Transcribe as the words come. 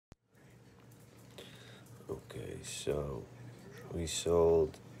so we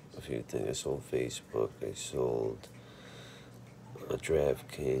sold a few things. I sold Facebook, I sold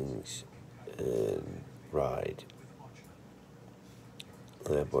DraftKings, and Ride.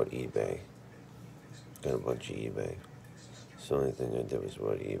 And I bought eBay. Got a bunch of eBay. So the only thing I did was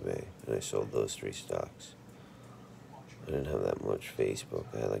bought eBay, and I sold those 3 stocks. I didn't have that much Facebook.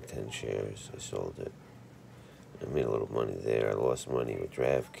 I had like 10 shares. I sold it. I made a little money there. I lost money with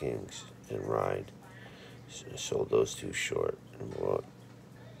DraftKings and Ride. So I sold those 2 short and bought.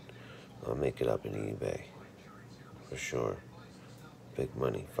 I'll make it up in eBay, for sure. Big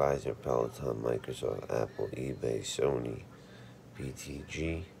money. Pfizer, Peloton, Microsoft, Apple, eBay, Sony,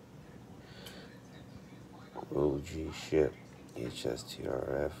 BTG, OG, Ship,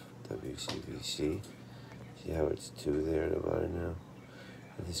 HSTRF, WCBC. See how it's 2 there to buy now?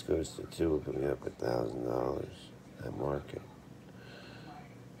 If this goes to 2, it'll put me up $1,000 at market.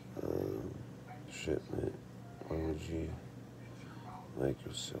 Shipment, OG,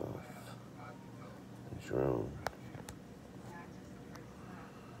 Microsoft, Drone.